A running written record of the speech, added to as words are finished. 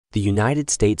The United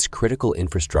States' critical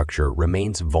infrastructure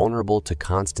remains vulnerable to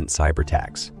constant cyber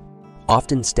attacks,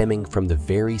 often stemming from the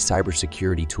very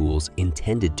cybersecurity tools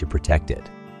intended to protect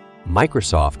it.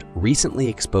 Microsoft recently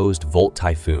exposed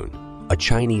Typhoon, a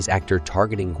Chinese actor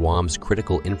targeting Guam's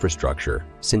critical infrastructure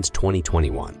since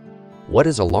 2021. What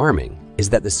is alarming is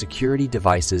that the security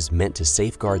devices meant to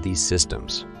safeguard these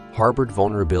systems harbored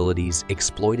vulnerabilities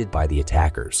exploited by the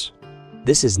attackers.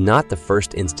 This is not the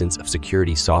first instance of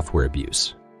security software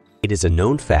abuse. It is a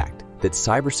known fact that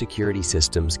cybersecurity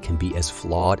systems can be as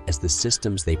flawed as the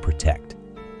systems they protect,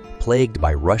 plagued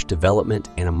by rushed development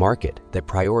and a market that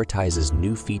prioritizes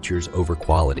new features over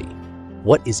quality.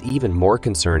 What is even more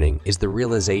concerning is the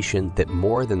realization that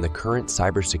more than the current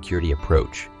cybersecurity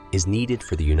approach is needed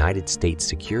for the United States'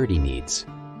 security needs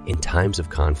in times of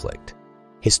conflict.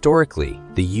 Historically,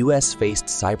 the U.S. faced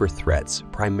cyber threats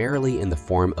primarily in the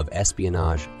form of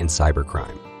espionage and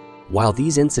cybercrime. While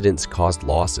these incidents caused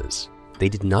losses, they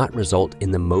did not result in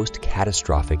the most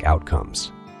catastrophic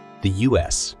outcomes. The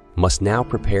U.S. must now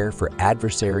prepare for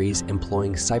adversaries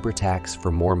employing cyber attacks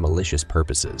for more malicious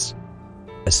purposes,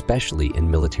 especially in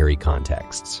military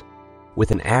contexts.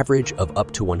 With an average of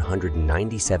up to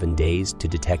 197 days to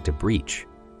detect a breach,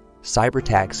 cyber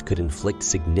attacks could inflict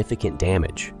significant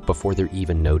damage before they're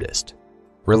even noticed.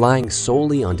 Relying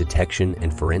solely on detection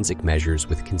and forensic measures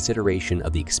with consideration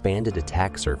of the expanded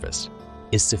attack surface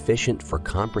is sufficient for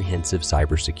comprehensive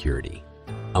cybersecurity.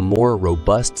 A more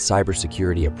robust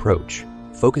cybersecurity approach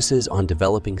focuses on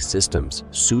developing systems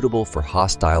suitable for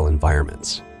hostile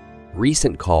environments.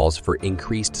 Recent calls for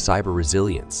increased cyber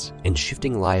resilience and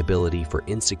shifting liability for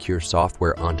insecure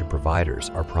software onto providers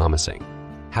are promising.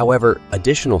 However,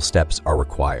 additional steps are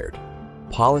required.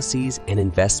 Policies and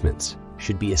investments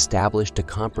should be established to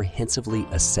comprehensively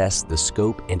assess the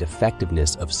scope and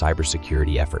effectiveness of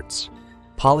cybersecurity efforts.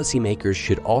 Policymakers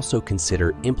should also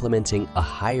consider implementing a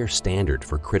higher standard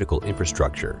for critical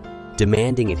infrastructure,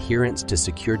 demanding adherence to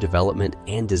secure development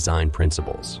and design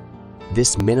principles.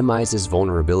 This minimizes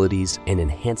vulnerabilities and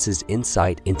enhances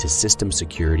insight into system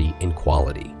security and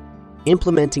quality.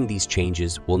 Implementing these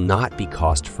changes will not be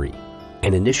cost-free,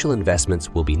 and initial investments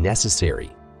will be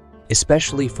necessary,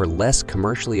 especially for less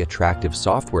commercially attractive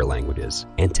software languages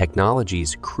and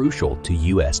technologies crucial to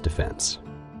U.S. defense.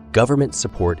 Government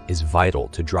support is vital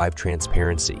to drive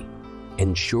transparency and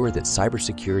ensure that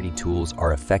cybersecurity tools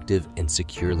are effective and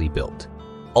securely built.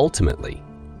 Ultimately,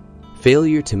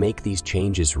 failure to make these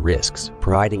changes risks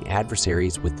providing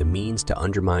adversaries with the means to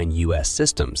undermine U.S.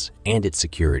 systems and its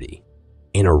security.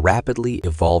 In a rapidly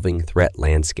evolving threat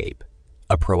landscape,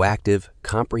 a proactive,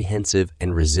 comprehensive,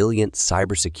 and resilient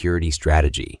cybersecurity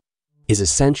strategy is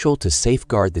essential to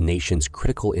safeguard the nation's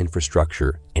critical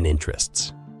infrastructure and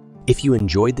interests. If you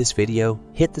enjoyed this video,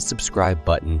 hit the subscribe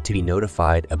button to be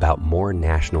notified about more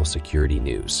national security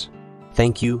news.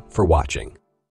 Thank you for watching.